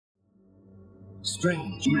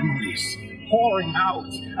Strange memories pouring out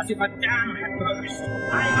as if a dam had burst.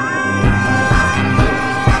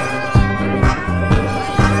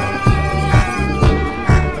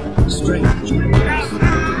 Strange memories.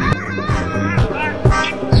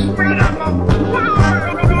 Incredible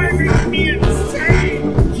power driving me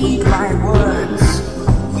insane. Heed my words.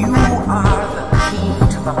 You are the key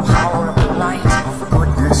to the power of the light of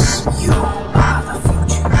goodness. You are the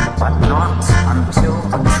future, but not until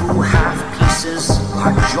the two half pieces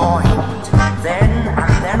are joined. Then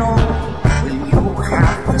and then only will you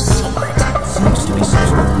have the secret. Seems to be some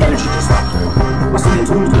sort of energy disruptor. Must be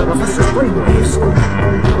attuned to the professor's brainwaves.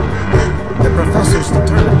 The professor's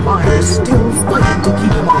determined mind is still fighting to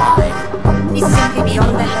keep him alive. He's simply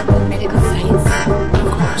beyond the help of medical science.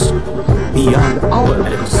 Of course. Beyond our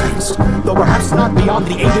medical science. Though perhaps not beyond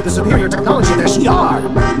the aid of the superior technology of their CR.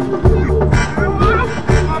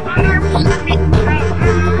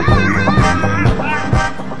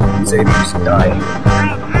 Xavier's dying.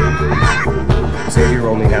 Xavier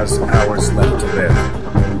only has hours left to live.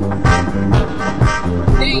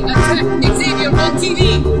 They attacked Xavier on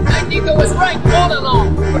TV. Magneto was right all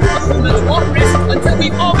along. Humans won't rest until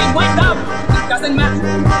we've all been wiped out. It doesn't matter.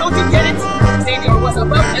 Don't you get it? Xavier was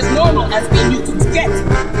about as normal as we mutants get.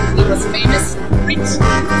 He was famous, rich,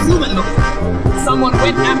 human looking. Someone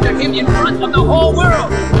went after him in front of the whole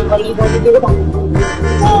world. What are you going to do about it?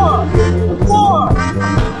 War! War!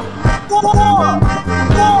 War!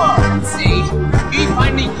 War! See, we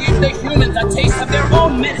finally give the humans a taste of their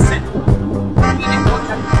own medicine. We didn't want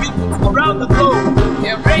to mutants around the globe.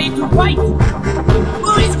 They're ready to fight.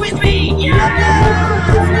 Who is with me? Yeah!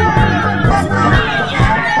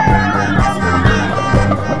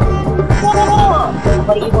 War!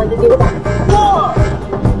 What are you going to do about it? War!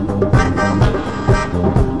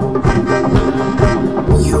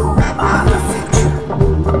 You are the future.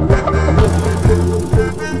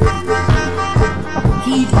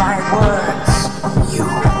 Heed my words. You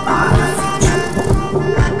are the future.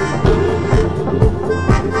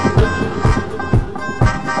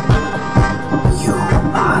 You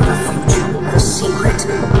are the future. The secret.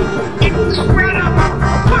 Incredible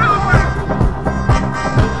power!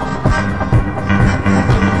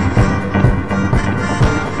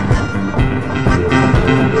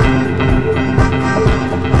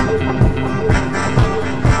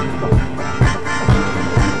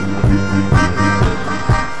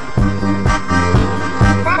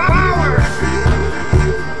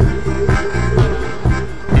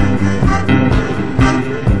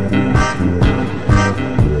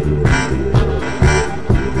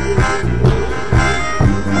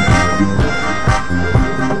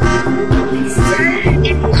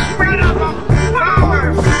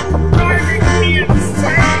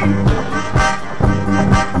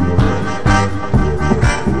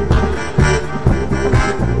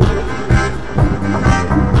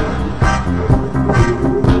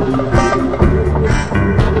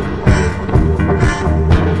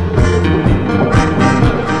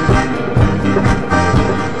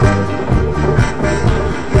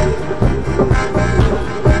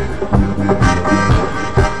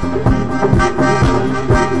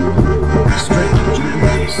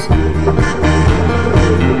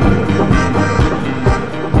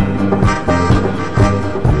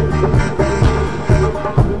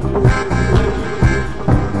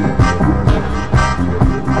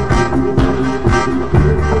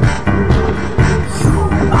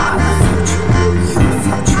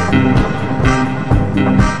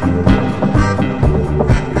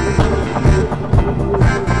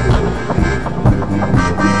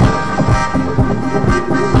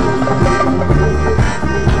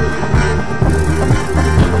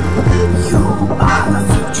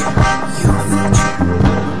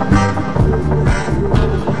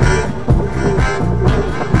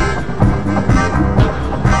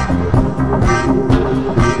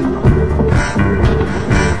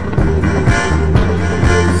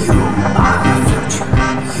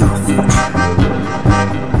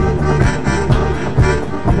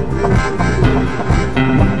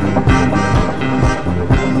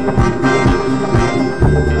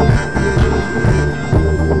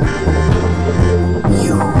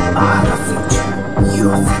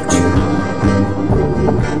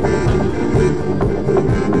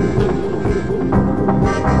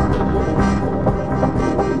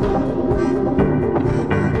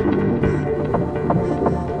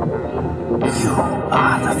 You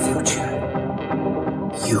are the future.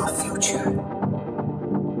 You